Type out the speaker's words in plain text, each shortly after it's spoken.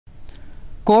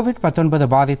COVID-19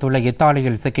 பாதித்துள்ள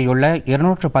இத்தாலியில் சிக்கியுள்ள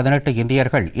 218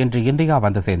 இந்தியர்கள் இன்று இந்தியா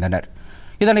வந்து சேர்ந்தனர்.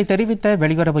 இதனை தெரிவித்த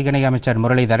வெளியுறவு இணையமைச்சர்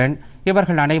முரளிதரன்,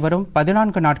 இவர்கள் அனைவரும்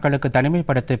 14 நாட்களுக்கு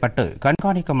தனிமைப்படுத்தப்பட்டு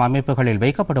கண்காணிக்கும் அமைப்புகளில்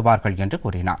வைக்கப்படுவார்கள் என்று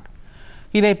கூறினார்.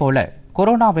 இதேபோல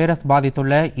கொரோனா வைரஸ்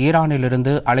பாதித்துள்ள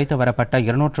ஈரானிலிருந்து அழைத்து வரப்பட்ட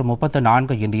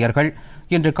 234 இந்தியர்கள்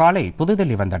இன்று காலை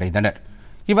புதுதில்லி வந்தடைந்தனர்.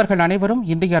 இவர்கள் அனைவரும்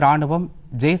இந்திய ராணுவம்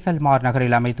ஜெய்சல்மார்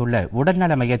நகரில் அமைத்துள்ள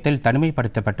உடல்நல மையத்தில்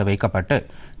தனிமைப்படுத்தப்பட்டு வைக்கப்பட்டு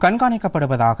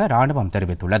கண்காணிக்கப்படுவதாக ராணுவம்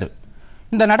தெரிவித்துள்ளது.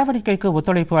 இந்த நடவடிக்கைக்கு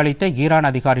ஒத்துழைப்பு அளித்த ஈரான்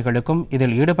அதிகாரிகளுக்கும்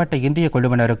இதில் ஈடுபட்ட இந்திய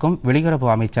குழுவினருக்கும் வெளியுறவு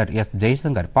அமைச்சர் எஸ்.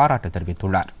 ஜெய்சங்கர் பாராட்டு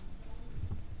தெரிவித்துள்ளார்.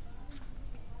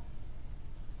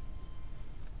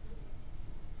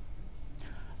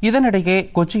 இதனிடையே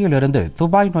கொச்சியிலிருந்து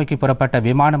துபாய் நோக்கி புறப்பட்ட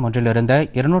விமானம் ஒன்றிலிருந்த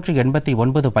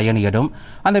 289 பயணியரும்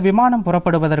அந்த விமானம்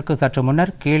புறப்படுவதற்கு சற்று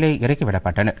முன்னர் கீழே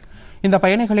இறக்கிவிடப்பட்டனர். இந்த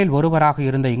பயணிகளில் ஒருவராக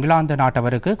இருந்த இங்கிலாந்து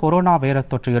நாட்டவருக்கு கொரோனா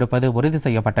வைரஸ் தொற்று இருப்பது உறுதி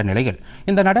செய்யப்பட்ட நிலையில்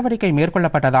இந்த நடவடிக்கை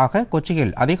மேற்கொள்ளப்பட்டதாக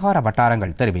கொச்சியில் அதிகார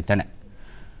வட்டாரங்கள் தெரிவித்தன.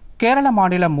 கேரள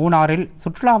மாநிலம் மூணாறில்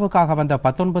சுற்றுலாவுக்காக வந்த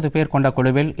 19 பேர் கொண்ட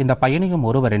குழுவில் இந்த பயணியும்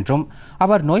ஒருவர் என்றும்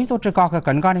அவர் நோய் தொற்றுக்காக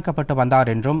கண்காணிக்கப்பட்டு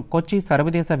வந்தார் என்றும் கொச்சி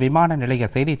சர்வதேச விமான நிலைய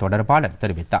செய்தி தொடர்பாளர்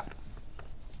தெரிவித்தார்.